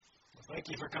Thank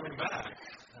you for coming back.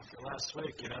 After last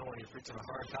week, when you preach on a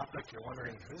hard topic, you're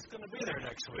wondering who's going to be there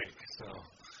next week. So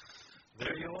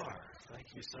there you are. Thank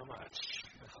you so much.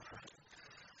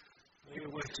 We're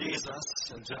with Jesus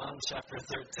in John chapter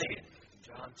 13.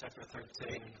 John chapter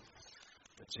 13,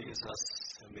 with Jesus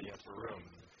in the upper room.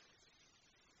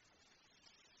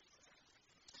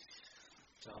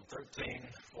 John 13,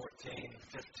 14,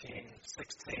 15,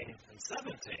 16, and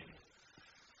 17.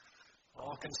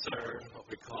 All concern what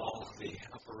we call the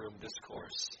upper room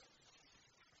discourse,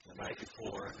 the night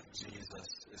before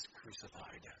Jesus is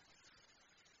crucified.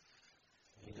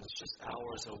 He is just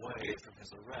hours away from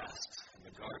his arrest in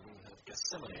the Garden of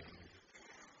Gethsemane.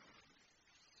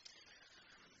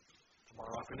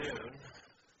 Tomorrow afternoon,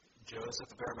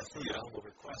 Joseph of Arimathea will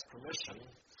request permission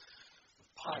of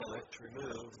Pilate to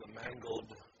remove the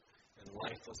mangled and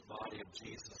lifeless body of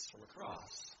Jesus from a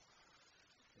cross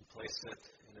and place it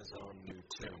in his own new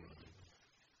tomb.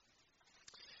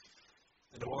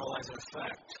 The demoralizing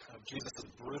effect of Jesus'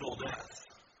 brutal death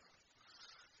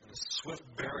and his swift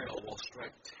burial will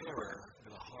strike terror into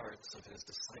the hearts of his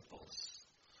disciples.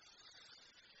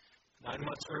 9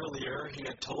 months earlier, he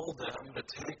had told them to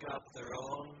take up their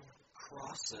own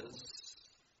crosses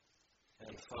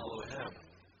and follow him.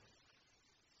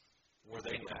 Were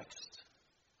they next?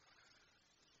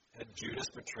 Had Judas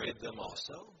betrayed them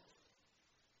also?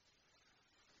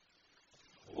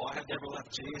 Why had they ever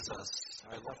left Jesus,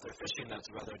 or left their fishing nets,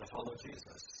 rather, to follow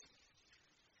Jesus?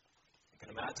 You can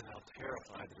imagine how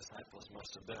terrified the disciples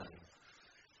must have been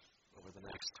over the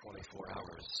next 24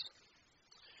 hours.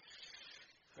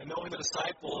 And knowing the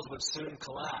disciples would soon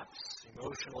collapse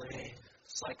emotionally,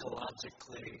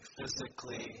 psychologically,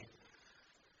 physically,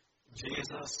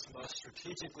 Jesus must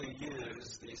strategically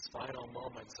use these final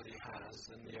moments that he has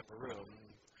in the upper room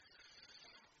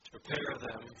to prepare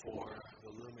them for the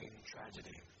looming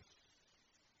tragedy.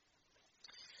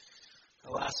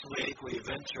 Last week, we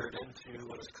ventured into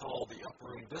what is called the upper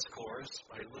room discourse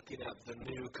by looking at the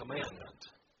new commandment.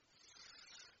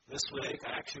 This week,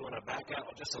 I actually want to back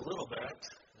out just a little bit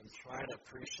and try to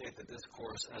appreciate the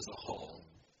discourse as a whole.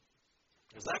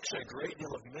 There's actually a great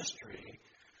deal of mystery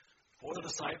for the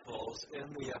disciples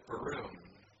in the upper room.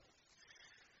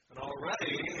 And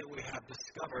already, we have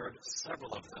discovered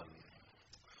several of them.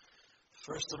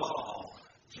 First of all,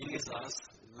 Jesus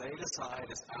laid aside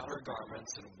his outer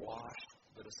garments and washed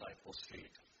the disciples'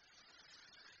 feet.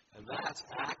 And that's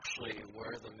actually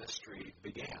where the mystery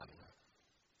began.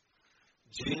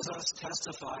 Jesus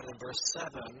testified in verse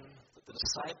 7 that the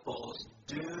disciples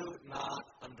do not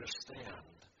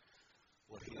understand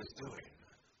what he is doing.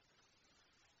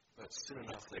 But soon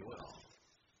enough they will.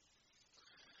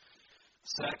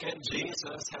 Second,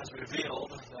 Jesus has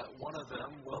revealed that one of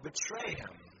them will betray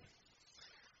him.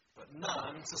 But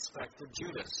none suspected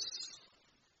Judas.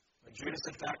 When Judas,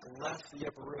 in fact, left the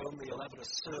upper room, the 11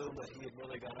 assumed that he had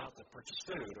really gone out to purchase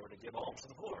food or to give alms to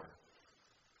the poor.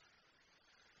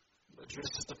 But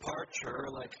Judas' departure,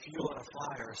 like fuel on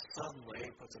a fire, suddenly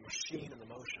puts a machine in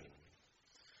motion.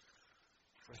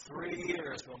 For 3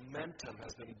 years, momentum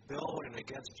has been building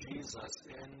against Jesus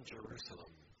in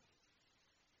Jerusalem.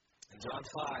 In John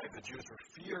 5, the Jews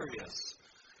were furious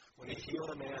when he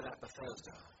healed a man at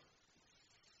Bethesda.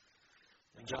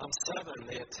 In John 7,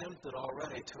 they attempted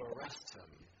already to arrest him.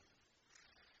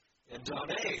 In John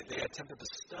 8, they attempted to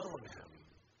stone him.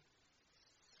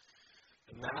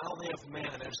 And now they have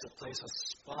managed to place a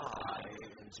spy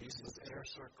in Jesus' inner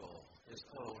circle, his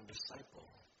own disciple.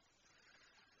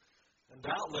 And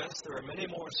doubtless, there are many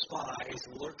more spies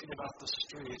lurking about the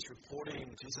streets,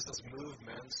 reporting Jesus'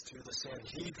 movements to the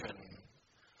Sanhedrin,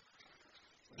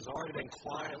 which has already been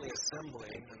quietly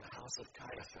assembling in the house of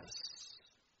Caiaphas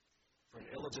for an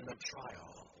illegitimate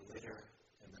trial later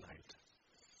in the night.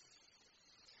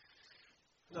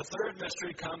 The third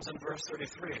mystery comes in verse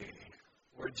 33,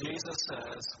 where Jesus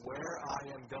says, "Where I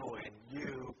am going,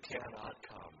 you cannot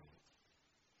come."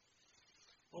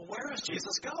 Well, where is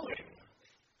Jesus going?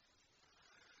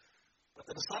 What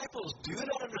the disciples do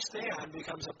not understand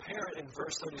becomes apparent in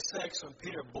verse 36 when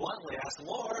Peter bluntly asks,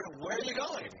 "Lord, where are you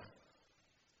going?"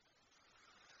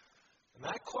 And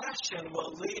that question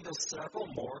will lead to several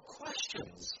more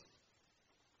questions.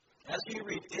 As you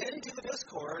read into the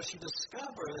discourse, you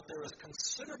discover that there is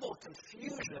considerable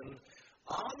confusion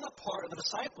on the part of the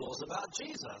disciples about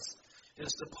Jesus,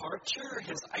 his departure,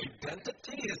 his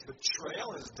identity, his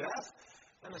betrayal, his death,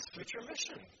 and his future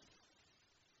mission.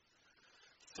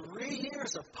 3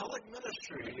 years of public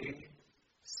ministry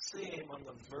seem on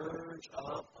the verge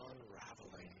of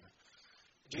unraveling.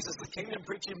 Jesus, the kingdom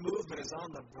preaching movement is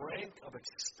on the brink of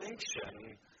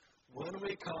extinction when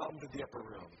we come to the upper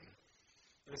room.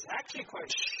 It's actually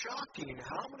quite shocking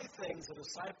how many things the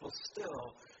disciples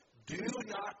still do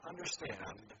not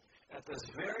understand at this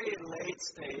very late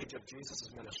stage of Jesus'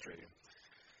 ministry.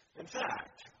 In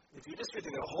fact, if you just read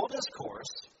the whole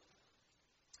discourse,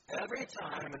 every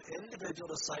time an individual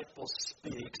disciple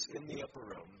speaks in the upper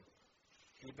room,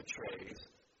 he betrays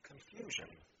confusion.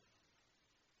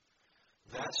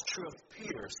 That's true of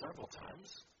Peter several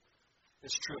times.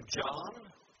 It's true of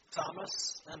John,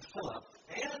 Thomas, and Philip,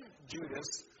 and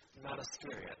Judas, not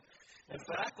Iscariot. In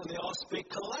fact, when they all speak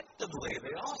collectively,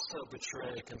 they also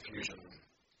betray confusion.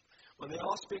 When they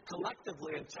all speak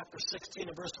collectively in chapter 16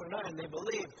 and verse 29, they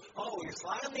believe, oh, we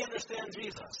finally understand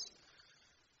Jesus.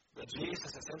 But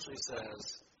Jesus essentially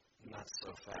says, not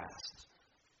so fast.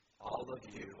 All of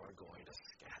you are going to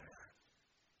scatter.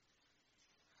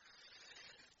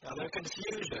 Now, their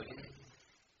confusion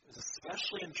is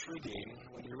especially intriguing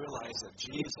when you realize that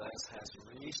Jesus has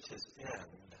reached his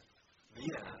end,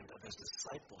 the end of his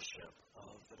discipleship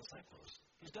of the disciples.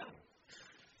 He's done.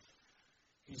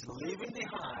 He's leaving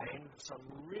behind some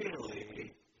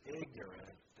really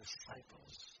ignorant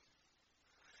disciples.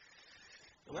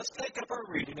 Now let's take up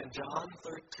our reading in John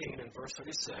 13 and verse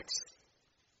 36,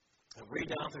 and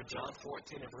read down through John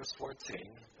 14 and verse 14,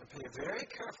 and pay very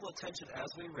careful attention as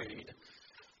we read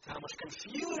to how much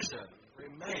confusion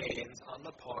remains on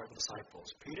the part of the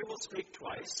disciples. Peter will speak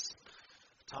twice,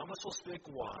 Thomas will speak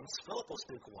once, Philip will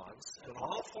speak once, and in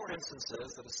all four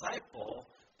instances, the disciple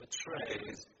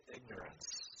betrays ignorance.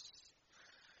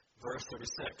 Verse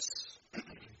 36.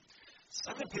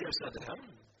 Simon Peter said to him,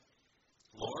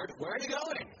 Lord, where are you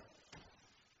going?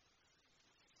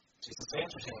 Jesus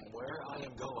answered him, where I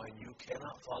am going, you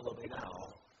cannot follow me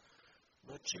now,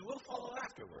 but you will follow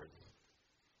afterward.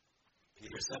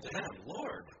 Peter said to him,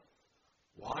 Lord,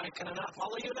 why can I not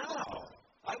follow you now?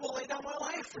 I will lay down my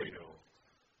life for you.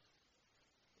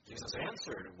 Jesus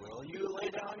answered, will you lay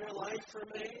down your life for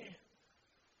me?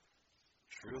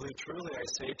 Truly, truly, I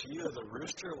say to you, the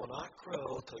rooster will not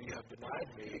crow till you have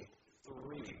denied me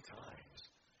 3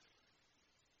 times.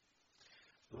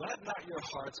 Let not your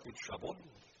hearts be troubled.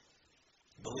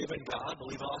 Believe in God,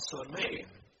 believe also in me.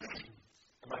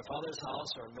 In my Father's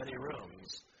house are many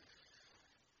rooms.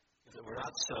 If it were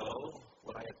not so,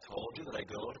 would I have told you that I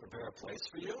go to prepare a place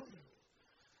for you?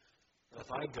 And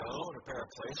if I go and prepare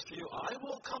a place for you, I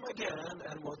will come again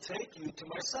and will take you to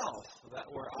myself,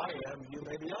 that where I am, you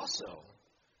may be also.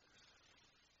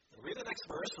 And read the next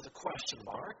verse with a question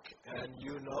mark, and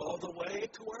you know the way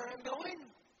to where I'm going?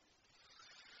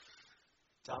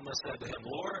 Thomas said to him,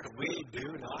 Lord, we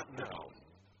do not know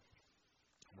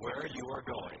where you are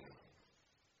going.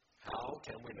 How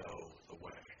can we know the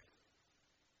way?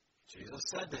 Jesus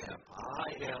said to him,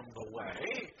 I am the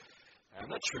way and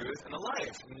the truth and the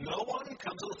life. No one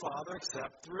comes to the Father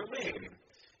except through me.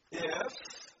 If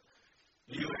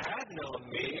you had known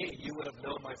me, you would have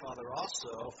known my Father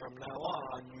also. From now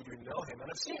on, you do know him and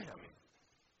have seen him.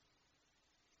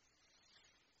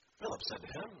 Philip said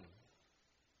to him,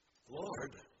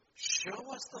 Lord,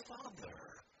 show us the Father,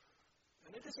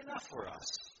 and it is enough for us.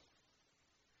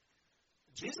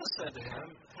 Jesus said to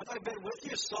him, have I been with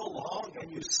you so long, and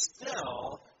you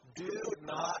still do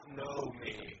not know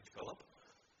me, Philip?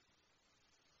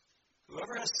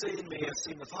 Whoever has seen me has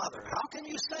seen the Father. How can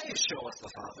you say, show us the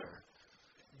Father?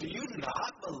 Do you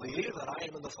not believe that I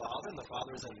am in the Father, and the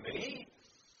Father is in me?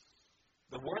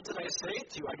 The words that I say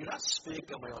to you, I do not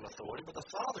speak on my own authority, but the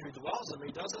Father who dwells in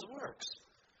me does his works.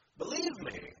 Believe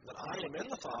me that I am in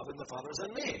the Father, and the Father is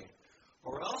in me,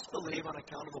 or else believe on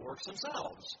account of the works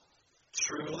themselves.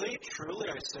 Truly, truly,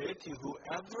 I say to you,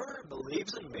 whoever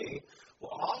believes in me will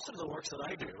also do the works that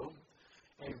I do,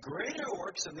 and greater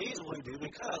works than these will he do,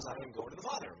 because I am going to the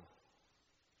Father.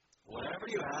 Whatever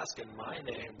you ask in my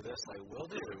name, this I will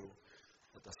do,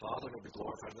 that the Father may be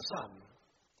glorified in the Son.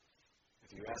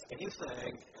 If you ask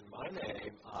anything in my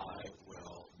name, I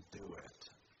will do it.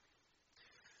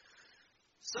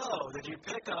 So, did you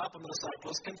pick up on the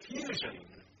disciples' confusion?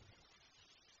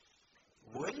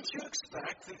 Wouldn't you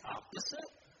expect the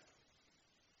opposite?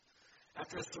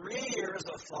 After 3 years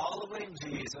of following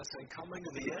Jesus and coming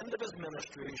to the end of his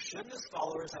ministry, shouldn't his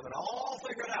followers have it all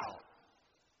figured out?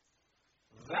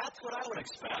 That's what I would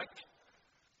expect,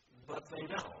 but they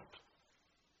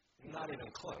don't. Not even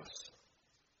close.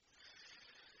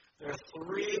 There are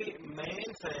 3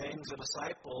 main things the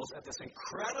disciples at this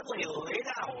incredibly late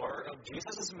hour of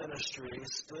Jesus' ministry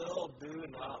still do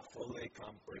not fully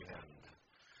comprehend.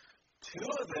 2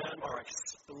 of them are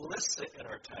explicit in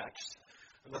our text,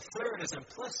 and the third is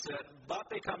implicit, but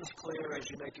becomes clear as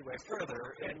you make your way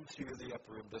further into the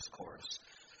upper room discourse.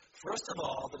 First of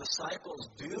all, the disciples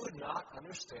do not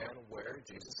understand where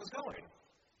Jesus is going.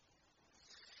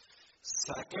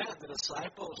 Second, the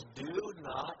disciples do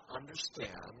not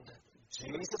understand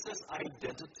Jesus'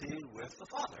 identity with the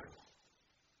Father.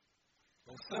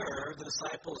 And third, the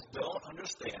disciples don't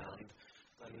understand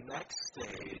the next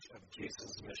stage of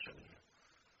Jesus' mission.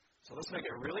 So let's make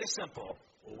it really simple.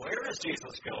 Where is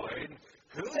Jesus going?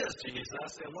 Who is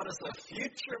Jesus? And what is the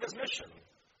future of his mission?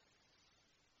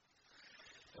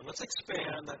 And let's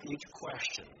expand on each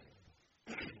question.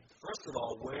 First of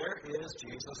all, where is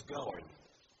Jesus going?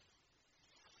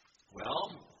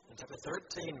 Well, in chapter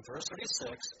 13, verse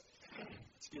 36,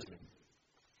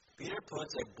 Peter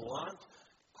puts a blunt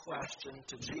question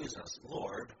to Jesus.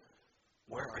 Lord,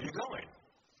 where are you going?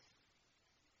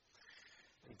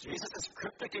 And Jesus'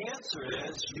 cryptic answer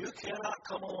is, you cannot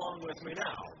come along with me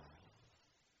now.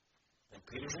 And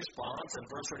Peter's response in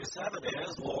verse 37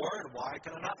 is, Lord, why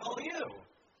can I not follow you?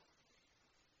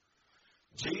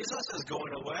 Jesus is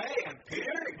going away, and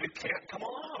Peter, you can't come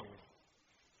along.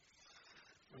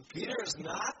 And Peter is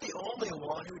not the only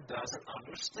one who doesn't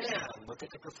understand. Look at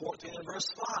chapter 14 and verse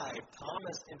 5.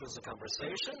 Thomas enters the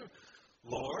conversation.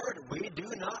 Lord, we do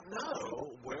not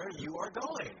know where you are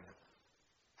going.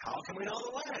 How can we know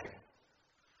the way?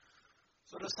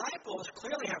 So disciples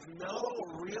clearly have no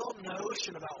real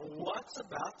notion about what's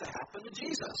about to happen to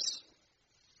Jesus.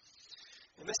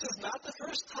 And this is not the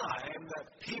first time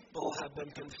that people have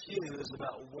been confused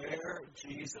about where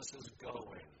Jesus is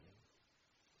going.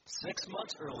 6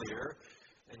 months earlier,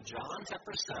 in John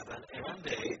chapter 7 and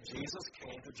 8, Jesus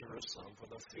came to Jerusalem for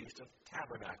the Feast of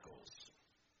Tabernacles.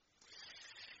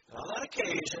 And on that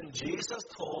occasion, Jesus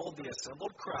told the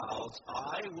assembled crowds,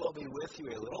 I will be with you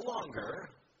a little longer,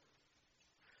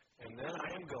 and then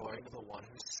I am going to the one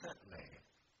who sent me.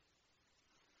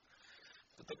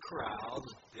 But the crowd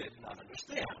did not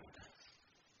understand.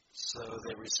 So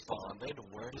they responded,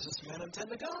 where does this man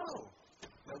intend to go?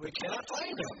 That we cannot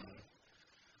find him.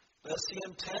 Does he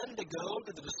intend to go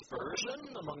to the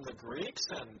dispersion among the Greeks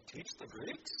and teach the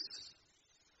Greeks?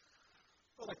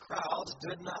 Well, the crowds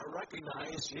did not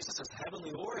recognize Jesus'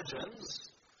 heavenly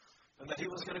origins and that he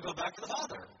was going to go back to the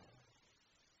Father.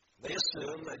 They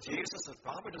assumed that Jesus is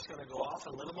probably just going to go off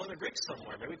and live among the Greeks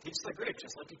somewhere, maybe teach the Greeks,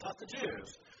 just like he taught the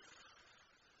Jews.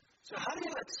 So how do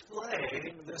you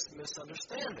explain this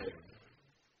misunderstanding?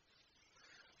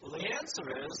 Well, the answer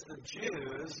is the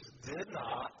Jews did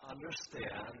not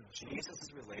understand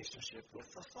Jesus' relationship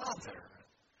with the Father.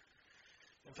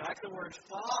 In fact, the word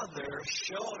Father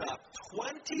showed up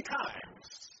 20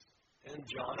 times in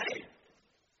John 8.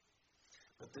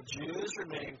 But the Jews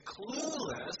remained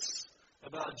clueless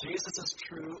about Jesus'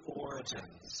 true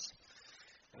origins.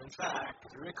 And in fact,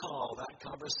 if you recall, that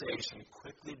conversation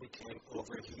quickly became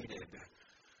overheated.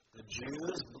 The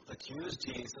Jews accused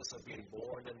Jesus of being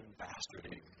born in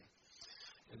bastardy.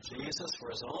 And Jesus, for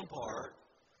his own part,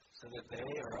 said that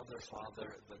they are of their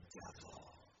father, the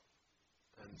devil.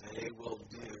 And they will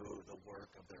do the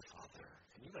work of their father.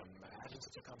 Can you imagine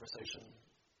such a conversation?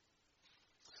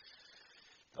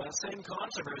 That same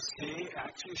controversy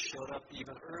actually showed up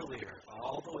even earlier,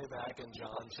 all the way back in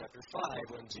John chapter 5,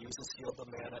 when Jesus healed the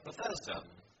man at Bethesda.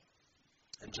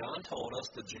 And John told us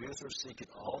the Jews were seeking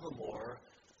all the more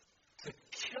to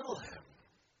kill him.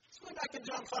 It's way back in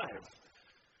John 5.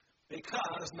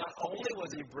 Because not only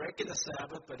was he breaking the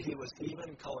Sabbath, but he was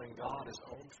even calling God his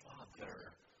own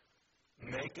Father,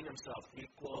 making himself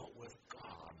equal with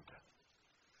God.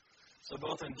 So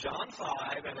both in John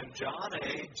 5 and in John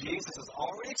 8, Jesus has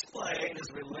already explained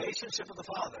his relationship with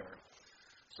the Father.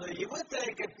 So you would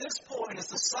think at this point, his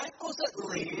disciples at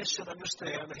least should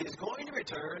understand that he's going to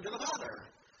return to the Father.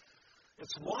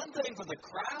 It's one thing for the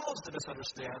crowds to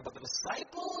misunderstand, but the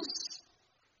disciples,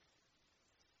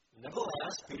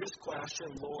 nevertheless, Peter's question,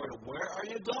 Lord, where are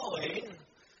you going,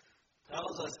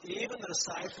 tells us even the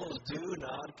disciples do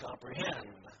not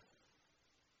comprehend.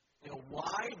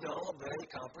 Why don't they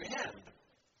comprehend?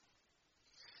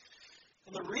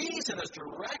 And the reason is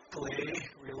directly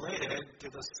related to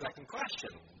the second question.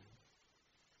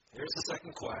 Here's the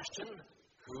second question.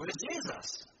 Who is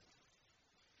Jesus?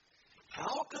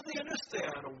 How can they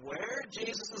understand where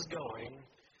Jesus is going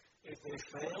if they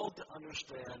fail to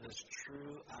understand his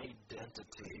true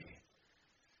identity?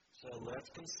 So let's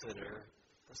consider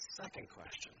the second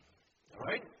question. All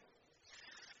right?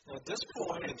 Now, at this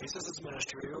point in Jesus'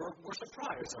 ministry, we're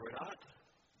surprised, are we not?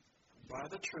 By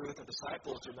the truth, the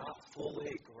disciples do not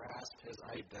fully grasp his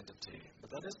identity.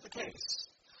 But that is the case.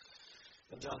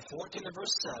 In John 14 and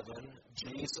verse 7,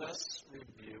 Jesus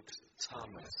rebukes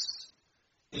Thomas.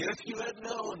 If you had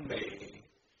known me,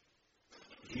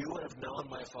 you would have known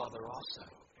my Father also.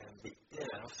 And the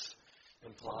if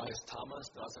implies Thomas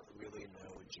doesn't really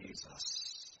know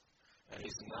Jesus. And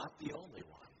he's not the only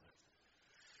one.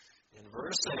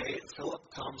 verse 8, Philip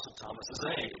comes to Thomas's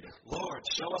aid. Lord,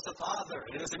 show us the Father.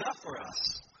 It is enough for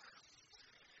us.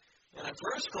 And at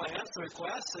first glance, the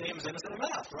request seems innocent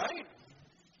enough, right?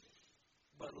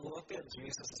 But look at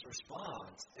Jesus'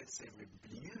 response. It's a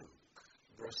rebuke.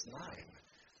 Verse 9.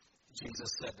 Jesus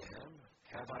said to him,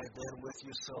 have I been with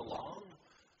you so long,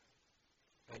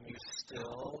 and you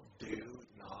still do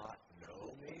not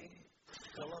know me,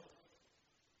 Philip?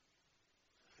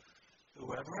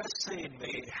 Whoever has seen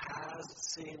me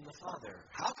has seen the Father.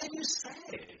 How can you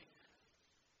say,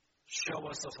 show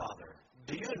us the Father?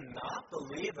 Do you not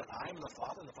believe that I am the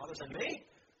Father and the Father is in me?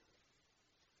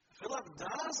 Philip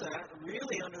doesn't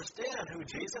really understand who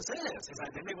Jesus is, his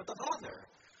identity with the Father.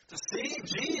 To see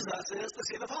Jesus is to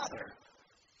see the Father.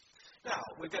 Now,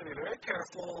 we've got to be very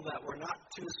careful that we're not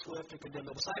too swift to condemn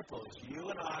the disciples. You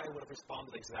and I would have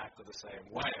responded exactly the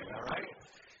same way, all right?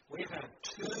 We've had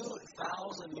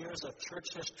 2,000 years of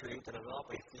church history to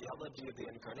develop a theology of the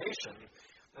incarnation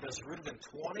that is rooted in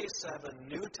 27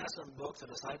 New Testament books the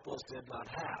disciples did not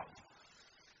have.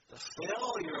 The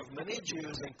failure of many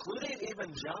Jews, including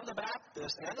even John the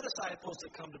Baptist and the disciples, to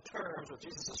come to terms with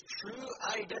Jesus' true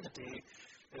identity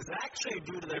is actually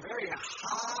due to their very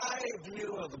high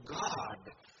view of God.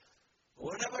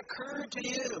 Would it have occurred to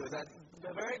you that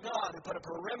the very God who put a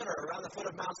perimeter around the foot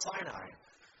of Mount Sinai,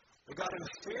 the God who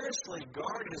fiercely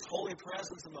guarded his holy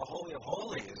presence in the Holy of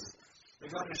Holies, the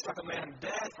God who struck a man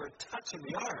dead for touching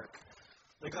the ark,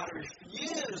 the God who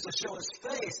refused to show his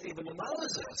face even to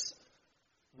Moses,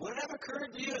 would it have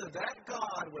occurred to you that that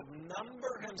God would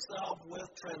number himself with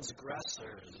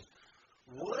transgressors,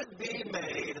 would be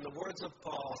made, in the words of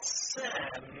Paul,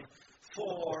 sin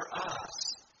for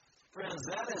us? Friends,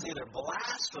 that is either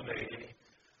blasphemy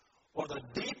or the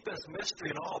deepest mystery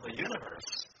in all the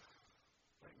universe.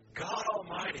 God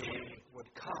Almighty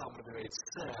would come to be made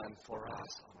sin for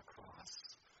us on the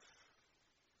cross.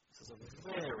 This is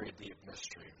a very deep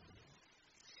mystery.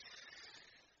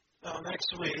 Now,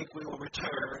 next week, we will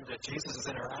return to Jesus'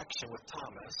 interaction with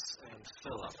Thomas and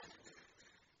Philip.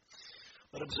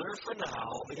 But observe for now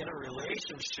the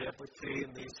interrelationship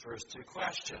between these first two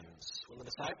questions. When the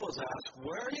disciples ask,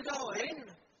 where are you going?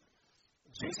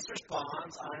 Jesus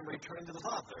responds, I am returning to the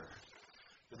Father.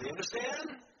 Do they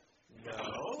understand?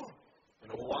 No.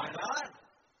 And why not?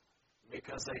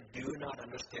 Because they do not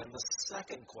understand the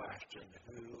second question,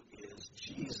 who is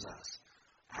Jesus?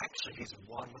 Actually, he's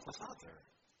one with the Father.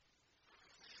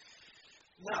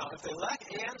 Now, if they lack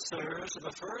answers to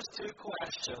the first two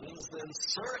questions, then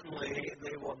certainly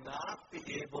they will not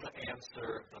be able to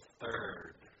answer the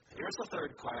third. Here's the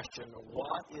third question.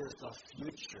 What is the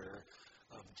future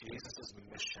of Jesus'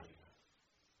 mission?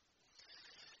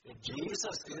 If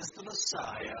Jesus is the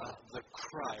Messiah, the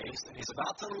Christ, and he's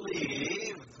about to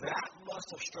leave, that must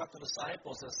have struck the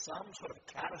disciples as some sort of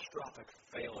catastrophic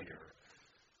failure.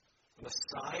 The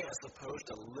Messiah is supposed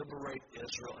to liberate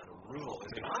Israel and rule,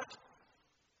 is he not?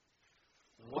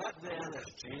 What then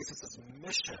is Jesus'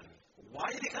 mission?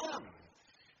 Why did he come?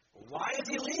 Why is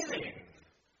he leaving?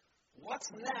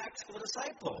 What's next for the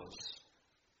disciples?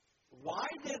 Why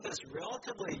did this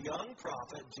relatively young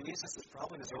prophet, Jesus is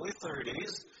probably in his early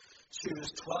 30s,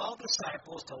 choose 12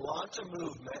 disciples to launch a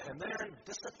movement and then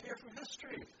disappear from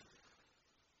history?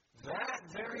 That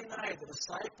very night, the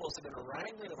disciples had been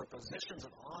wrangling over positions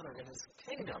of honor in his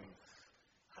kingdom.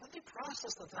 How did they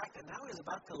process the fact that now he's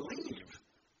about to leave?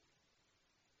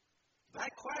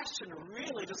 That question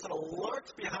really just sort of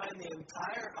lurks behind the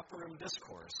entire upper room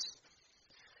discourse.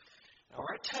 Now,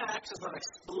 our text does not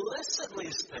explicitly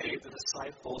state the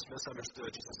disciples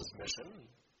misunderstood Jesus' mission,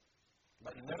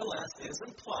 but nevertheless is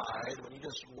implied when you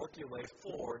just work your way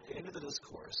forward into the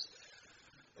discourse,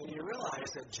 and you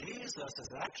realize that Jesus is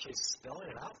actually spelling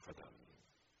it out for them,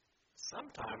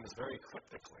 sometimes very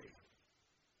cryptically.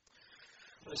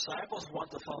 The disciples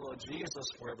want to follow Jesus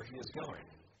wherever he is going.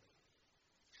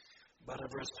 But in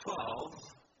verse 12,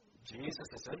 Jesus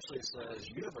essentially says,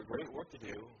 you have a great work to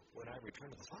do when I return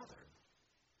to the Father.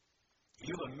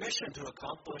 You have a mission to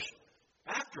accomplish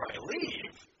after I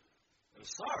leave. I'm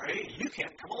sorry, you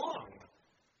can't come along.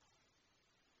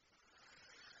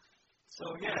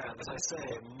 So again, as I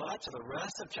say, much of the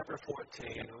rest of chapter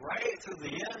 14, right through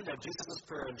the end of Jesus'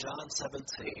 prayer in John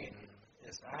 17,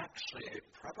 is actually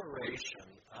a preparation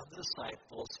of the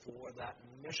disciples for that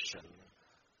mission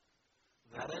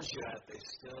that as yet they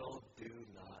still do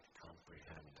not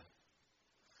comprehend.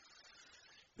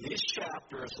 These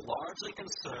chapters largely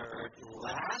concern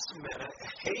last-minute,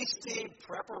 hasty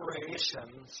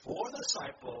preparations for the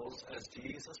disciples as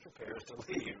Jesus prepares to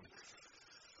leave.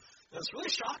 And it's really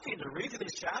shocking to read through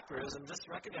these chapters and just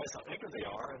recognize how ignorant they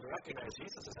are and recognize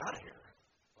Jesus is out of here.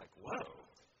 Like, whoa,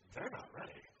 they're not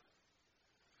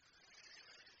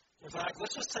In fact,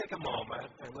 let's just take a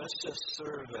moment and let's just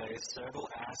survey several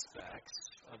aspects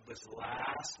of this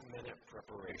last-minute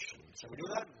preparation. Shall we do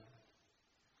that?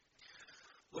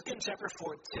 Look in chapter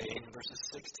 14, verses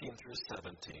 16 through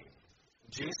 17.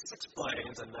 Jesus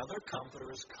explains another comforter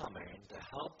is coming to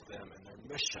help them in their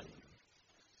mission.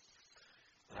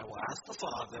 And I will ask the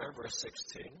Father, verse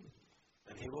 16,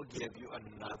 and he will give you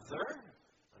another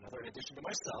in addition to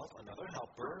myself, another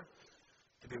helper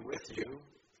to be with you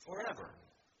forever.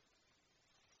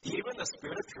 Even the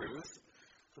Spirit of truth,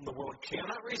 whom the world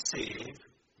cannot receive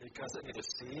because it neither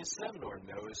sees him nor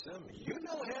knows him. You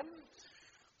know him,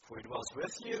 for he dwells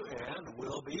with you and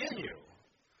will be in you.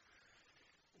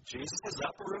 Jesus'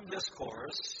 upper room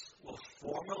discourse will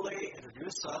formally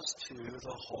introduce us to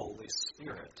the Holy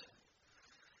Spirit.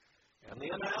 And the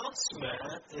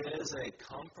announcement is a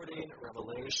comforting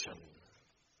revelation.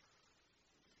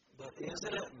 But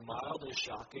isn't it mildly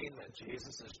shocking that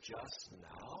Jesus is just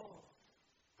now,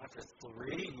 after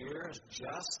 3 years,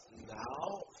 just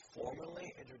now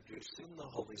formally introducing the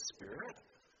Holy Spirit?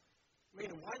 I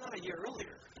mean, why not a year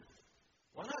earlier?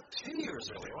 Why not 2 years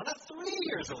earlier? Why not 3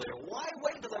 years earlier? Why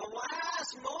wait until the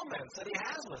last moments that he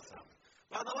has with them?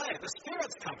 By the way, the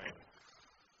Spirit's coming.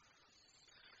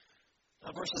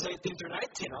 Now, verses 18 through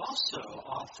 19 also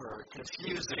offer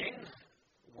confusing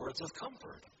words of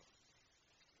comfort.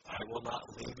 I will not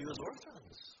leave you as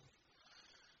orphans.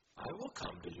 I will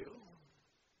come to you.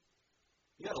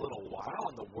 Yet a little while,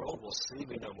 and the world will see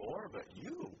me no more, but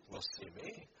you will see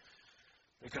me.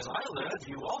 Because I live,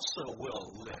 you also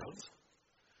will live.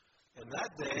 And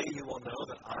that day you will know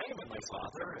that I am in my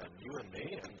Father, and you in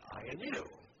me, and I in you.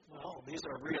 Well, these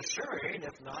are reassuring,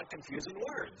 if not confusing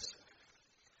words.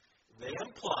 They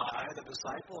imply the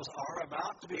disciples are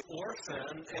about to be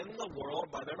orphaned in the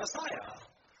world by their Messiah.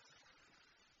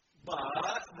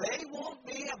 But they won't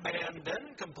be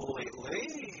abandoned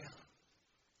completely.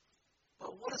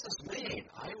 But what does this mean?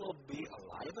 I will be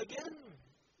alive again,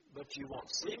 but you won't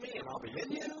see me and I'll be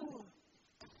in you?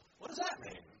 What does that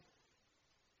mean?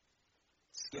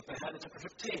 Skip ahead to chapter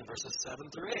 15, verses 7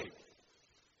 through 8.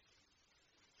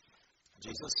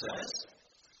 Jesus says,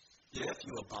 if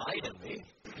you abide in me,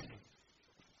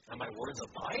 and my words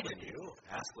abide in you,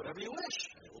 ask whatever you wish,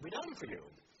 and it will be done for you.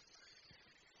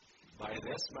 By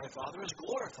this my Father is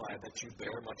glorified, that you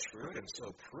bear much fruit, and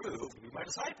so prove to be my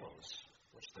disciples,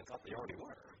 which they thought they already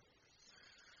were.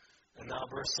 And now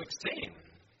verse 16.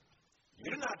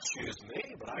 You did not choose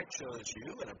me, but I chose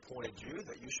you and appointed you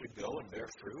that you should go and bear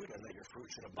fruit, and that your fruit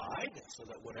should abide, so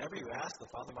that whenever you ask the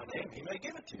Father my name, he may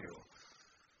give it to you.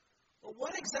 Well,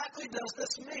 what exactly does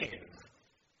this mean?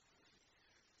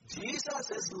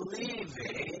 Jesus is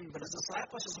leaving, but his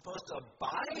disciples are supposed to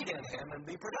abide in him and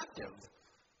be productive.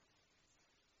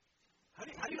 How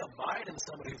do you abide in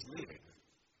somebody who's leaving?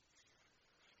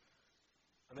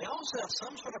 And they also have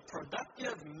some sort of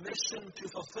productive mission to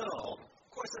fulfill. Of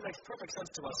course, that makes perfect sense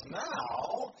to us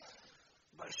now,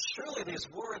 but surely these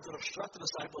words would have struck the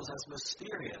disciples as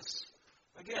mysterious.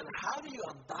 Again, how do you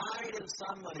abide in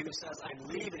somebody who says, I'm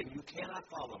leaving, you cannot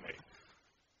follow me?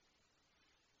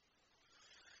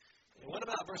 And what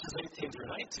about verses 18 through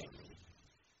 19?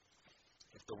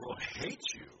 If the world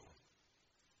hates you,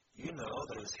 you know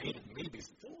that it has hated me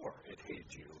before it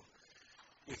hated you.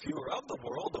 If you were of the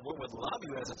world would love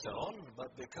you as its own,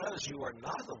 but because you are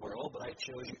not of the world, but I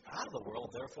chose you out of the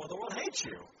world, therefore the world hates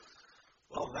you.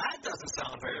 Well, that doesn't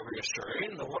sound very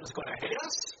reassuring. The world is going to hate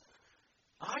us.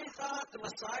 I thought the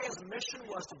Messiah's mission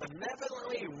was to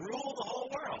benevolently rule the whole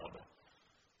world.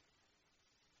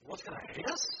 What's going to hate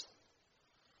us?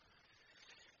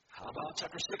 How about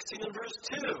chapter 16 and verse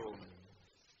 2?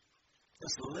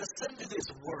 Just listen to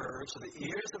these words to the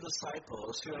ears of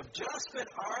disciples who have just been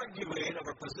arguing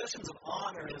over positions of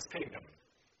honor in his kingdom.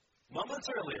 Moments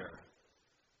earlier,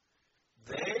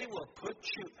 they will put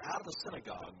you out of the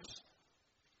synagogues.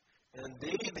 And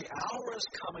indeed, the hour is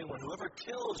coming when whoever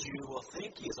kills you will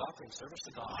think he is offering service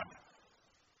to God.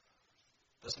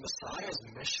 Does Messiah's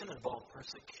mission involve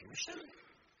persecution?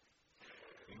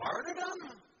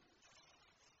 Martyrdom?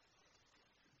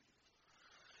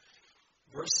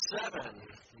 Verse 7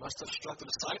 must have struck the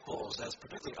disciples as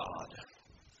particularly odd.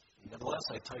 Nevertheless,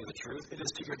 I tell you the truth, it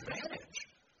is to your advantage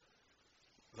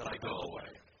that I go away.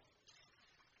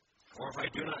 For if I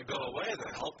do not go away,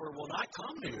 the Helper will not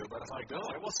come to you, but if I go,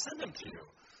 I will send him to you.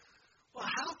 Well,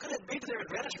 how could it be to their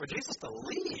advantage for Jesus to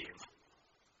leave?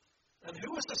 And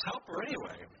who is this Helper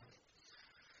anyway?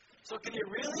 So can you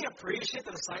really appreciate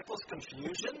the disciples'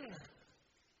 confusion?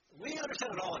 We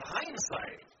understand it all in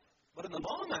hindsight. But in the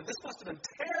moment, this must have been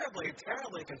terribly,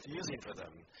 terribly confusing for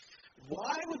them.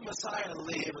 Why would Messiah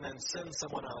leave and then send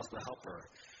someone else, the Helper?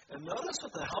 And notice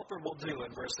what the helper will do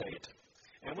in verse 8.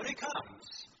 And when he comes,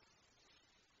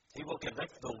 he will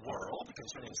convict the world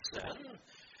concerning sin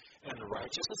and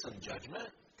righteousness and judgment,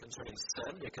 concerning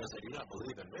sin because they do not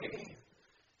believe in me,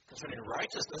 concerning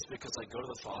righteousness because I go to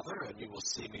the Father and you will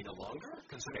see me no longer,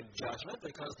 concerning judgment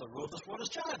because the rule of this world is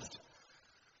judged.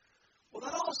 Well,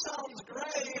 that all sounds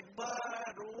great,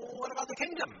 but what about the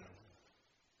kingdom?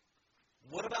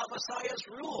 What about Messiah's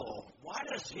rule? Why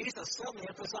does Jesus suddenly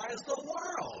emphasize the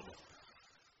world?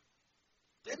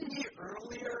 Didn't he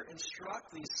earlier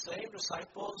instruct these same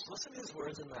disciples, listen to these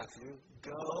words in Matthew,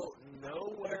 go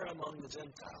nowhere among the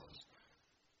Gentiles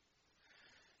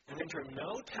and enter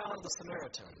no town of the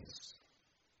Samaritans,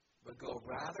 but go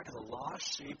rather to the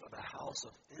lost sheep of the house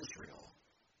of Israel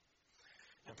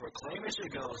and proclaim as you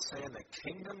go, saying the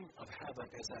kingdom of heaven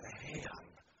is at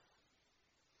hand.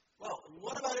 Well,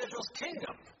 what about Israel's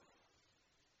kingdom?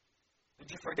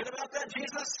 Did you forget about that,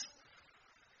 Jesus?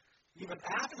 Even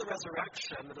after the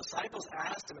resurrection, the disciples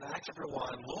asked him in Acts chapter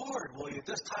 1, Lord, will you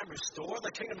this time restore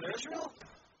the kingdom of Israel?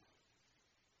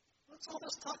 Let's all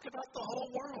this talk about the whole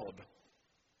world.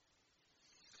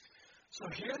 So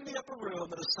here in the upper room,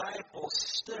 the disciples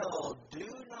still do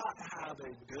not have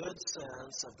a good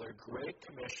sense of their great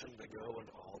commission to go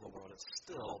into all the world. It's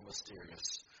still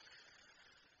mysterious.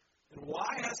 And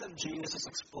why hasn't Jesus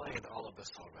explained all of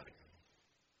this already?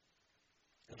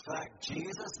 In fact,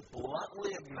 Jesus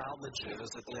bluntly acknowledges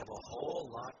that they have a whole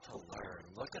lot to learn.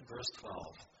 Look at verse 12.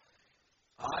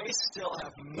 I still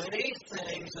have many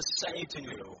things to say to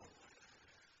you,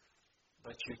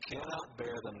 but you cannot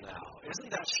bear them now. Isn't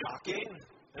that shocking?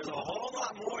 There's a whole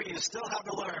lot more you still have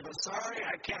to learn, but sorry,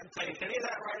 I can't take any of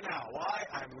that right now. Why?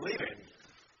 I'm leaving.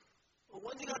 Well,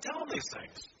 when are you going to tell them these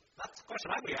things? That's the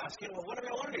question I'd be asking. Well, when are we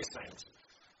going to learn these things?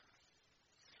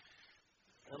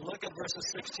 And look at verses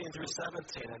 16 through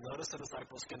 17 and notice the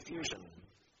disciples' confusion.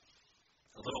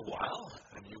 A little while,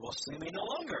 and you will see me no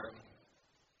longer.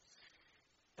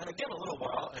 And again, a little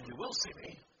while, and you will see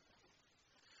me.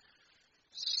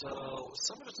 So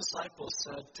some of his disciples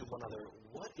said to one another,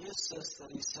 what is this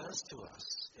that he says to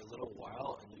us? A little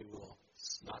while, and you will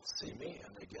not see me,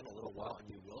 and again, a little while, and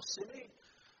you will see me?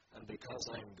 And because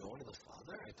I am going to the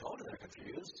Father, I told you they're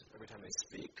confused every time they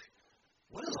speak.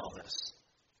 What is all this?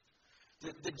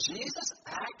 Did Jesus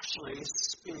actually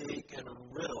speak in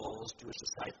riddles to his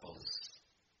disciples?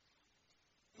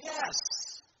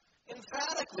 Yes.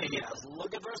 Emphatically, yes.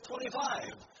 Look at verse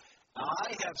 25.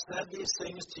 I have said these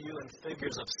things to you in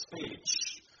figures of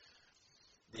speech.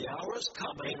 The hour is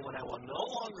coming when I will no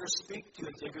longer speak to you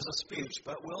in figures of speech,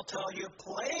 but will tell you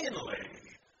plainly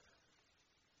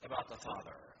about the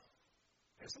Father.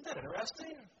 Isn't that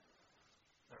interesting?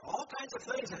 There are all kinds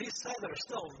of things that he said that are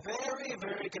still very,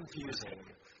 very confusing.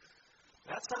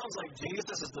 That sounds like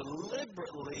Jesus is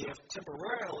deliberately, if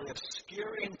temporarily,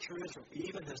 obscuring truths from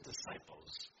even his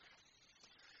disciples.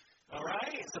 All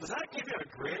right? So does that give you a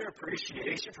greater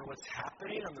appreciation for what's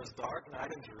happening on this dark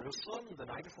night in Jerusalem, the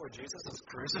night before Jesus is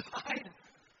crucified?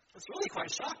 It's really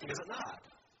quite shocking, is it not?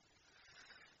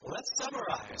 Well, let's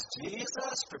summarize.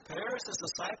 Jesus prepares his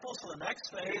disciples for the next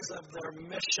phase of their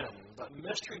mission, but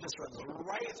mystery just runs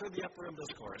right through the upper room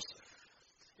discourse.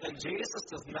 And Jesus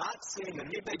does not seem in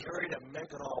any big hurry to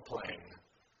make it all plain.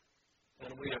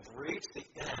 And we have reached the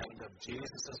end of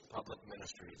Jesus' public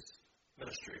ministry.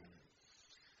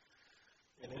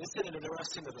 And isn't it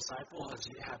interesting the disciples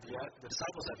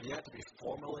have yet to be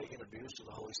formally introduced to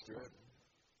the Holy Spirit?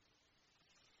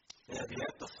 They have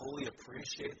yet to fully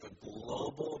appreciate the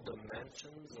global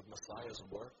dimensions of Messiah's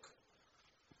work.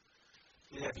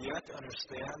 They have yet to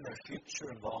understand their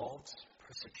future involves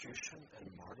persecution and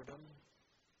martyrdom.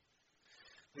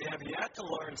 They have yet to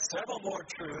learn several more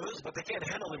truths, but they can't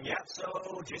handle them yet,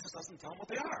 so Jesus doesn't tell them what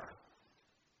they are.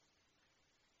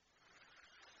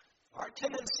 Our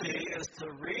tendency is to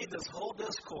read this whole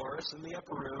discourse in the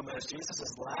upper room as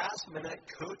Jesus' last-minute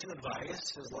coaching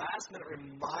advice, his last-minute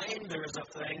reminders of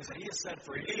things that he has said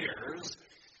for years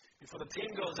before the team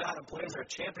goes out and plays their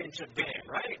championship game,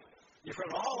 right? You've heard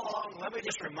it all along. Let me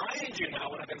just remind you now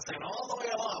what I've been saying all the way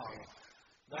along.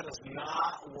 That is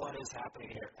not what is happening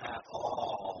here at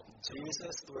all.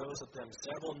 Jesus throws at them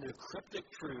several new cryptic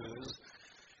truths,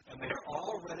 and they are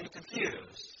already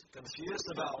confused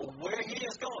about where he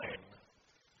is going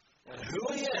and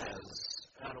who he is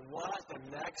and what the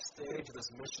next stage of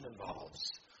this mission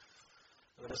involves.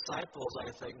 The disciples,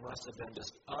 I think, must have been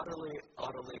just utterly,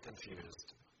 utterly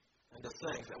confused. And to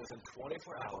think that within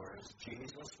 24 hours,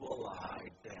 Jesus will lie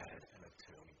dead in a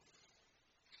tomb.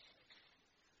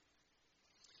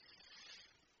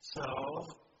 So,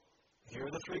 here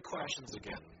are the three questions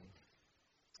again.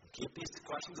 keep these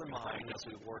questions in mind as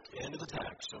we work into the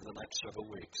text over the next several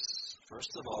weeks. First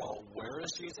of all, where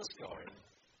is Jesus going?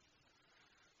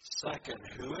 Second,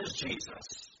 who is Jesus?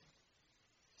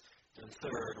 And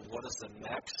third, what is the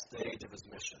next stage of his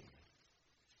mission?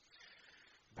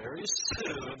 Very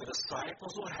soon, the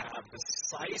disciples will have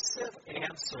decisive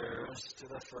answers to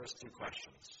the first two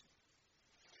questions.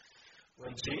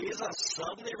 When Jesus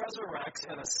suddenly resurrects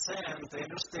and ascends, they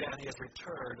understand he has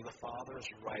returned to the Father's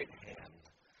right hand.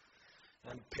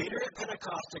 And Peter at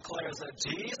Pentecost declares that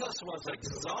Jesus was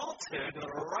exalted to the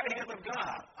right hand of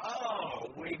God.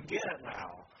 Oh, we get it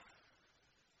now.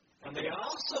 And they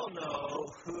also know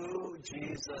who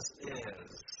Jesus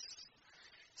is.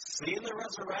 Seeing the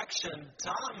resurrection,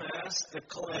 Thomas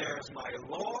declares, "My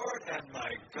Lord and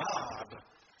my God."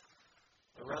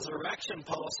 The resurrection,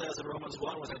 Paul says in Romans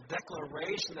 1, was a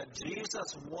declaration that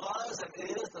Jesus was and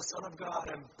is the Son of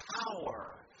God in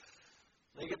power.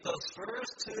 They get those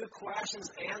first two questions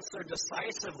answered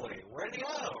decisively. Where did he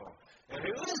go? And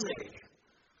who is he?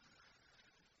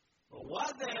 Well,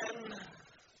 what then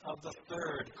of the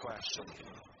third question?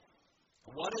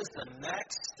 What is the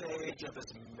next stage of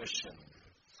his mission?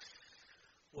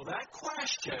 Well, that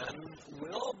question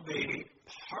will be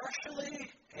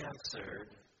partially answered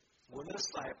when the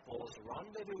disciples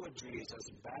rendezvous with Jesus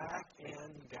back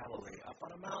in Galilee, up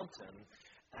on a mountain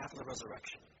after the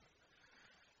resurrection.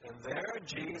 And there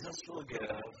Jesus will give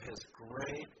his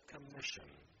great commission.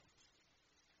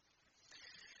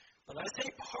 But I say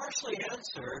partially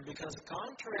answered because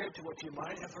contrary to what you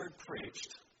might have heard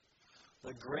preached,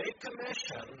 the Great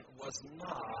Commission was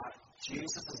not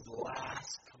Jesus'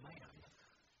 last command.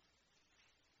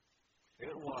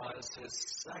 It was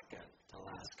his second to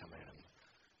last command.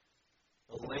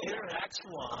 Later in Acts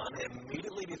 1,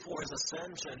 immediately before his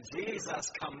ascension,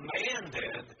 Jesus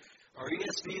commanded, or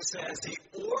ESV says he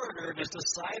ordered his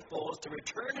disciples to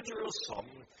return to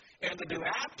Jerusalem and to do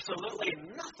absolutely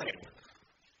nothing.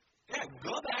 Yeah,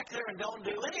 go back there and don't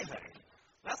do anything.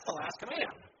 That's the last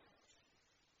command.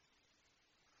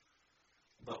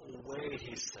 But wait,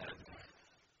 he said,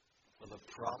 for the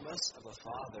promise of the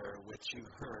Father which you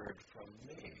heard from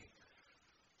me.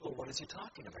 Well, what is he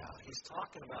talking about? He's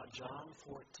talking about John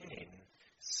 14,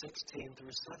 16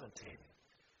 through 17.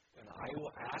 And I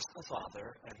will ask the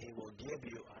Father, and he will give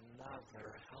you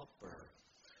another helper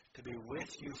to be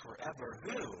with you forever.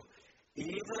 Who?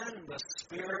 Even the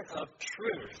Spirit of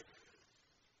truth.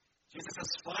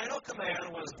 Jesus' final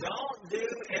command was don't do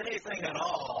anything at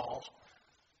all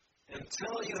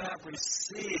until you have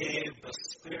received the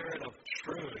Spirit of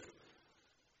truth.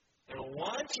 And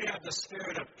once you have the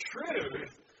Spirit of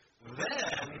truth,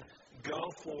 then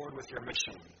go forward with your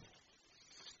mission.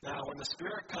 Now, when the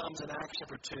Spirit comes in Acts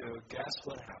chapter 2, guess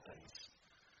what happens?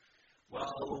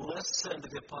 Well, listen to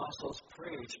the apostles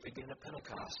preach beginning at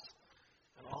Pentecost.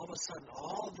 And all of a sudden,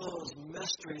 all those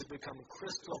mysteries become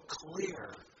crystal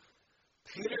clear.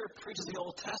 Peter preaches the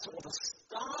Old Testament with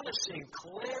astonishing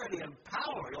clarity and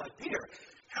power. You're like, Peter,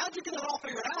 how'd you get it all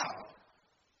figured out?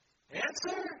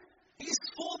 Answer? He's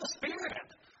full of the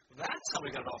Spirit. That's how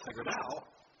we got it all figured out.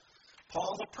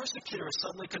 Paul the persecutor is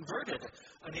suddenly converted,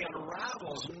 and he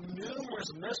unravels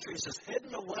numerous mysteries just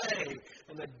hidden away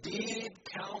in the deep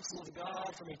counsel of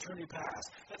God from eternity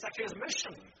past. That's actually his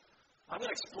mission. I'm going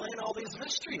to explain all these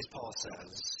mysteries, Paul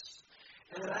says.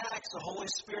 And in Acts, the Holy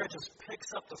Spirit just picks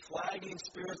up the flagging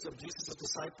spirits of Jesus'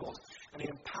 disciples, and he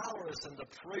empowers them to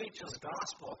preach his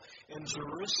gospel in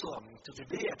Jerusalem, to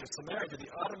Judea, to Samaria, to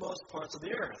the uttermost parts of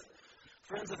the earth.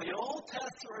 Friends, if the Old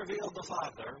Testament revealed the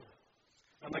Father,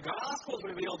 and the Gospels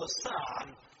reveal the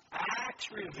Son,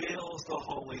 Acts reveals the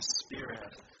Holy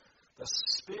Spirit. The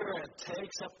Spirit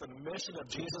takes up the mission of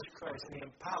Jesus Christ, and he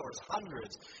empowers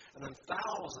hundreds, and then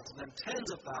thousands, and then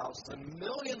tens of thousands, and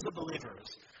millions of believers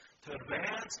to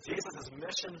advance Jesus'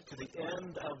 mission to the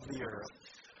end of the earth.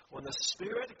 When the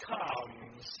Spirit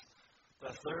comes,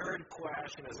 the third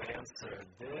question is answered.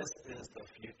 This is the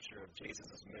future of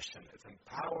Jesus' mission. It's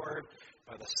empowered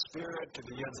by the Spirit to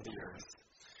the ends of the earth.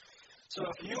 So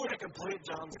if you were to complete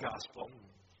John's Gospel,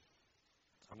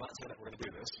 I'm not saying that we're going to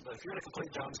do this, but if you were to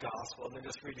complete John's Gospel and then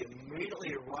just read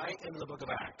immediately right into the book of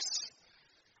Acts,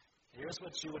 here's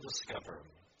what you would discover.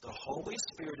 The Holy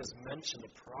Spirit is mentioned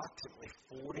approximately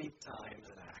 40 times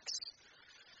in Acts.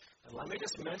 And let me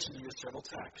just mention to you several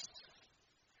texts.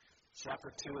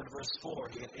 Chapter 2 and verse 4,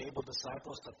 he enabled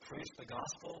disciples to preach the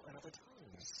gospel in other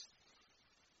tongues.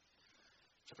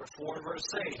 Chapter 4 and verse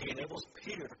 8, he enables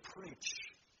Peter to preach.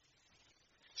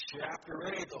 Chapter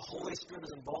 8, the Holy Spirit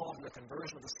is involved in the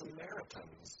conversion of the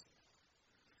Samaritans.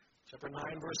 Chapter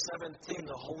 9, verse 17,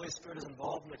 the Holy Spirit is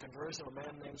involved in the conversion of a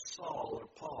man named Saul or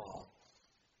Paul.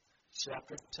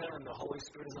 Chapter 10, the Holy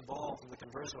Spirit is involved in the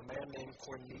conversion of a man named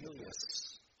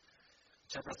Cornelius.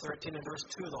 Chapter 13 and verse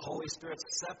 2, the Holy Spirit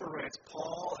separates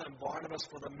Paul and Barnabas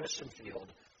for the mission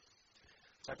field.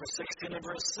 Chapter 16 and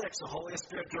verse 6, the Holy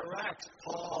Spirit directs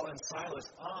Paul and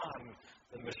Silas on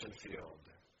the mission field.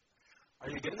 Are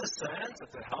you getting the sense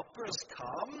that the helpers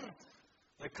come?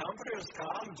 The comforters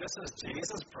come just as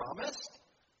Jesus promised?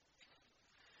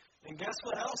 And guess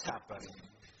what else happened?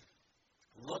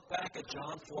 Look back at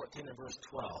John 14 and verse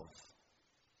 12.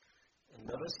 And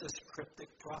notice this cryptic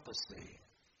prophecy.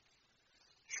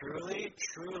 Truly,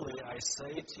 truly, I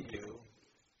say to you,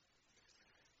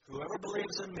 whoever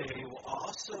believes in me will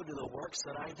also do the works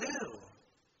that I do.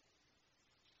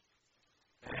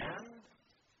 And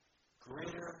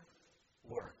greater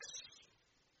works.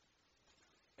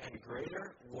 And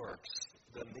greater works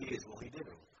than these will he do.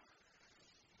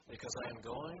 Because I am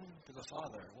going to the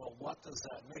Father. Well, what does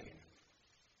that mean?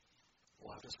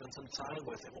 We'll have to spend some time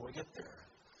with it when we get there.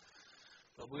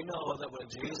 But we know that when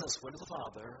Jesus went to the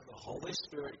Father, the Holy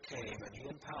Spirit came and he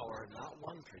empowered not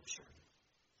one preacher,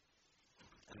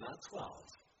 and not 12,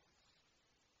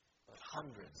 but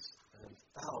hundreds, and then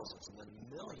thousands, and then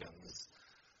millions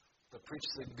to preach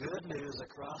the good news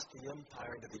across the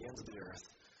empire to the ends of the earth.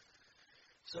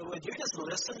 So would you just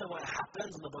listen to what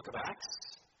happens in the book of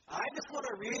Acts? I just want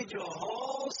to read you a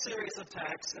whole series of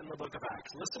texts in the book of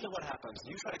Acts. Listen to what happens.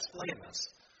 You try to explain this.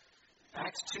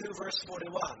 Acts 2, verse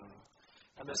 41.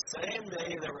 And the same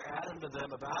day there were added to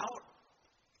them about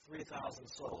 3,000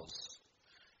 souls.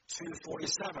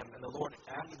 2:47. And the Lord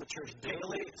added to the church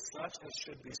daily such as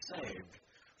should be saved.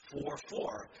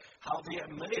 4:4. Howbeit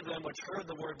many of them which heard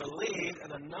the word believed, and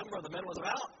the number of the men was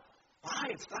about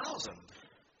 5,000.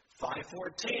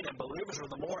 5:14. And believers were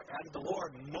the more added the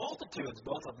Lord multitudes,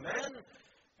 both of men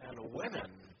and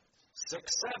women.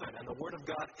 6:7. And the word of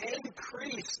God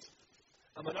increased,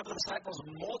 and the number of the disciples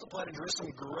multiplied in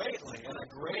Jerusalem greatly, and a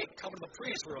great company of the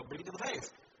priests were obedient to the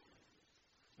faith.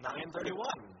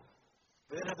 9:31.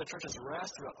 Then had the churches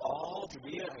rest throughout all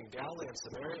Judea and Galilee and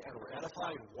Samaria, and were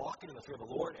edified, walking in the fear of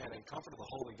the Lord, and in comfort of the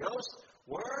Holy Ghost,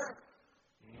 were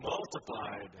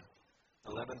multiplied.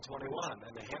 11:21.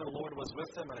 And the hand of the Lord was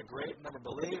with them, and a great number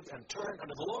believed and turned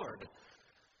unto the Lord.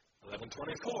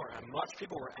 11:24. And much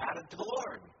people were added to the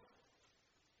Lord.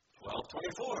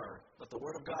 12:24. But the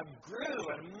word of God grew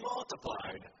and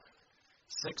multiplied.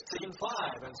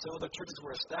 16:5. And so the churches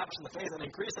were established in the faith and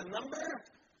increased in number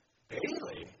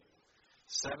daily.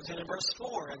 17 and verse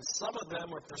 4. And some of them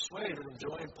were persuaded and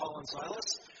joined Paul and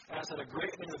Silas, as had a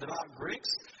great many of the devout Greeks,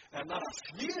 and not a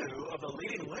few of the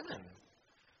leading women.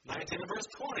 19 and verse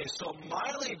 20. So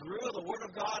mightily grew the word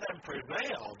of God and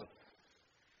prevailed.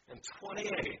 And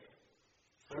 28,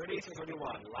 30 through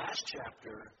 31, last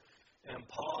chapter. And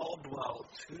Paul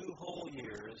dwelt 2 whole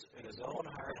years in his own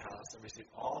hired house and received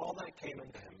all that came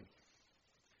into him,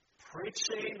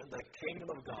 preaching the kingdom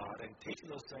of God and teaching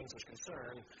those things which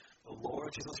concern the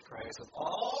Lord Jesus Christ with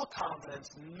all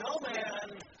confidence, no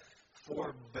man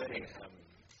forbidding him.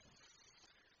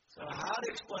 So how do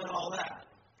you explain all that?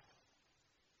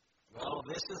 Well,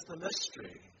 this is the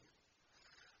mystery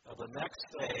of the next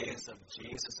phase of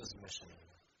Jesus' mission.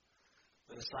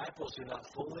 The disciples do not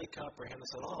fully comprehend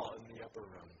this at all in the upper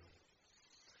room.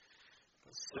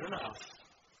 But soon enough,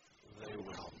 they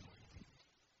will.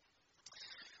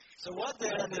 So what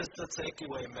then is the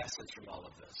takeaway message from all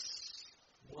of this?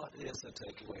 What is the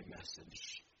takeaway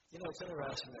message? You know, it's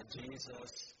interesting that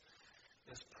Jesus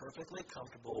is perfectly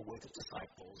comfortable with his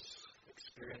disciples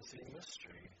experiencing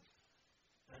mystery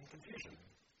and confusion.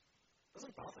 It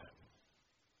doesn't bother him.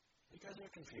 You guys are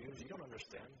confused. You don't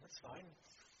understand. That's fine.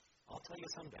 I'll tell you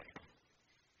someday.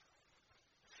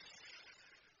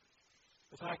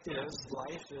 The fact is,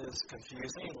 life is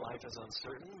confusing, life is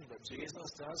uncertain, but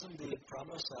Jesus does indeed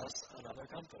promise us another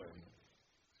comforter.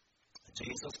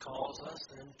 Jesus calls us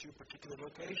into particular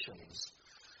vocations.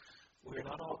 We are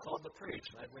not all called to preach,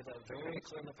 and I've made that very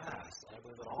clear in the past. I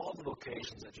believe that all the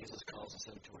vocations that Jesus calls us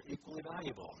into are equally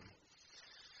valuable.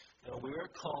 You know, we are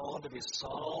called to be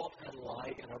salt and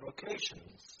light in our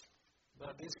vocations.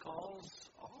 But these calls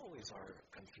always are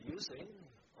confusing,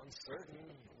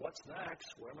 uncertain. What's next?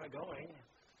 Where am I going?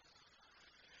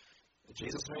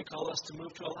 Jesus may call us to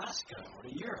move to Alaska or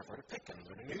to Europe or to Pickens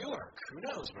or to New York. Who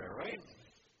knows where, right?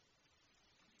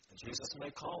 And Jesus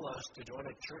may call us to join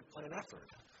a church planting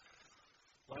effort,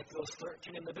 like those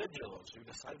 13 individuals who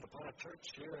decided to plant a church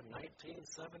here in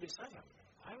 1977.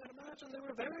 I would imagine they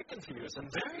were very confused and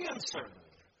very uncertain.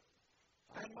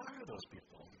 I admire those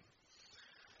people.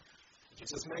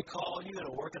 Jesus may call you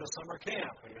to work at a summer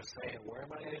camp, and you're saying, where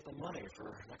am I going to get the money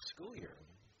for next school year?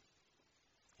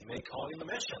 He may call you to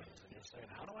missions, and you're saying,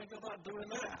 how do I go about doing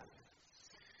that?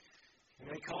 He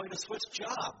may call you to switch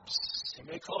jobs. He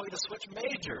may call you to switch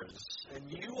majors, and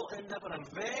you will end up in a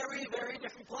very, very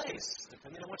different place,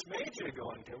 depending on which major you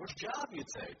go into, which job you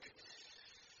take.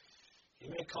 He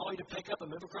may call you to pick up and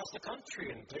move across the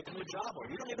country and take a new job where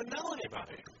you don't even know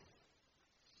anybody.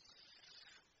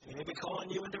 He may be calling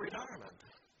you into retirement,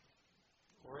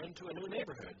 or into a new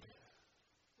neighborhood,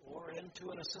 or into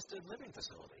an assisted living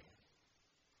facility.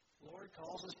 The Lord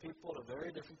calls His people to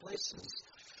very different places.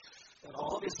 And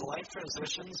all of these life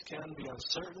transitions can be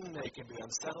uncertain, they can be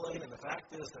unsettling, and the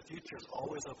fact is the future is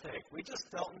always opaque. We just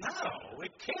don't know. We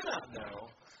cannot know.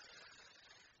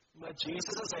 But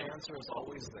Jesus' answer is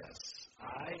always this: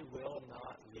 I will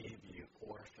not leave you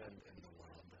orphaned in the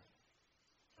world.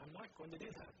 I'm not going to do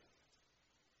that.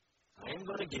 I am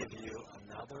going to give you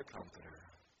another comforter.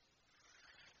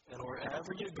 And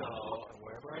wherever you go and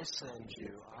wherever I send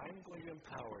you, I'm going to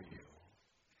empower you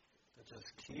to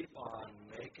just keep on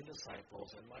making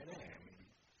disciples in my name.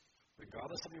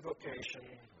 Regardless of your vocation,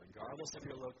 regardless of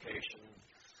your location,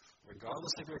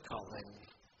 regardless of your calling,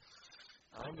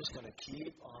 I'm just going to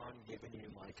keep on giving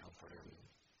you my comforter.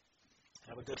 I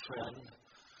have a good friend.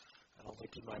 I don't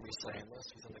think you mind me saying this.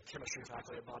 He's in the chemistry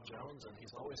faculty at Bob Jones, and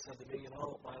he's always said to me,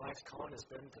 my life's calling has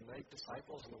been to make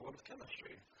disciples in the world of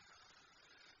chemistry.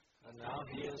 And now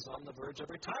he is on the verge of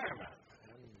retirement.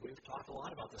 And we've talked a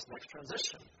lot about this next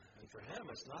transition. And for him,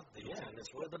 it's not the end. It's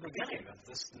really the beginning of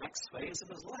this next phase of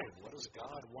his life. What does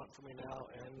God want from me now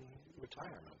in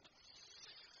retirement?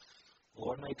 The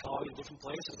Lord may call you to different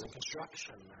places in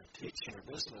construction or teaching or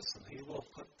business, and He will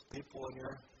put people in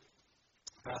your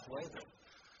pathway that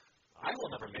I will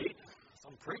never meet,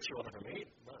 some preacher will never meet,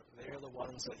 but they're the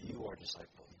ones that you are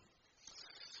discipling.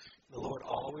 The Lord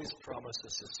always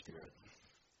promises His Spirit.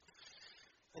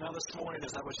 This morning,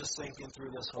 as I was just thinking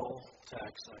through this whole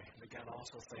text, I began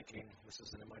also thinking, this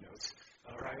isn't in my notes,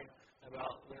 all right,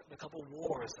 about the couple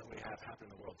wars that we have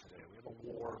happening in the world today. We have a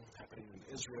war happening in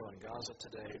Israel and Gaza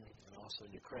today, and also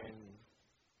in Ukraine.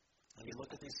 And you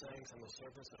look at these things on the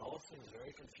surface, it all seems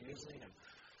very confusing, and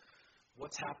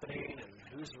what's happening, and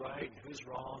who's right, and who's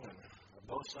wrong, and are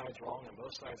both sides wrong, and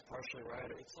both sides partially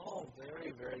right. It's all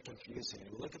very, very confusing.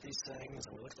 We look at these things,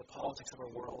 and we look at the politics of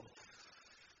our world,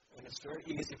 and it's very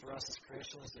easy for us as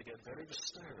Christians to get very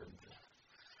disturbed.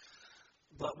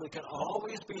 But we can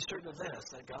always be certain of this,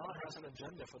 that God has an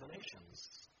agenda for the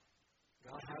nations.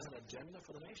 God has an agenda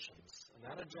for the nations. And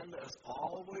that agenda is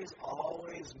always,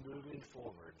 always moving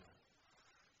forward.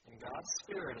 And God's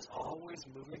Spirit is always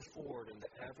moving forward into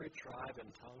every tribe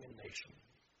and tongue and nation.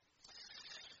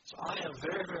 So I am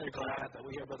very, very glad that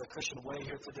we have Brother Christian Way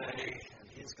here today, and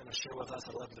he's going to share with us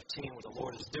at 11:15 what the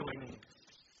Lord is doing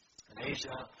in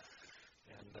Asia.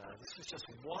 And this is just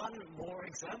one more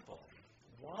example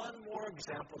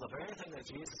of everything that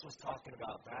Jesus was talking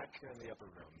about back here in the upper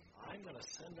room. I'm going to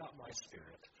send out my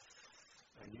Spirit,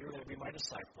 and you're going to be my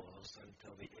disciples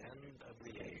until the end of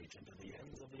the age, until the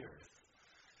ends of the earth.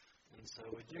 And so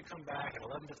would you come back at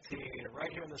 11:15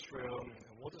 right here in this room,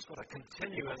 and we'll just want to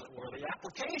continue, as it were, the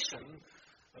application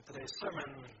of today's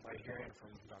sermon by hearing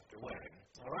from Dr. Way.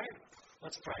 All right?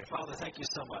 Let's pray. Father, thank you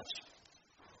so much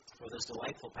for this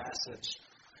delightful passage.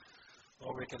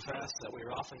 Lord, we confess that we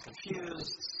are often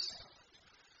confused.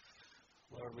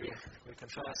 Lord, we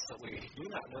confess that we do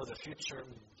not know the future.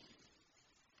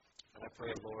 And I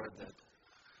pray, Lord, that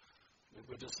we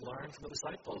would just learn from the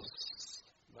disciples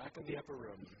back in the upper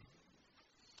room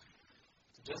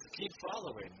to just keep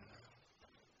following.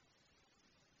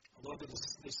 Lord,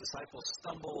 these disciples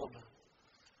stumbled.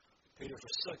 Peter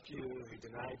forsook you. He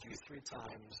denied you 3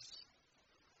 times.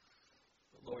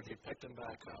 But Lord, you picked him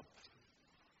back up.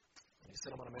 And you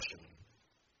sent him on a mission.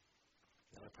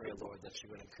 And I pray, Lord, that you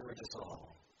would encourage us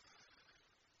all,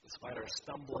 despite our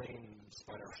stumbling,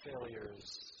 despite our failures,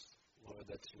 Lord,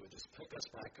 that you would just pick us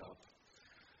back up,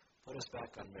 put us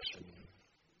back on mission,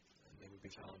 and may we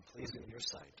be found pleasing in your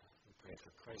sight. We pray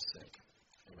for Christ's sake.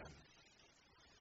 Amen.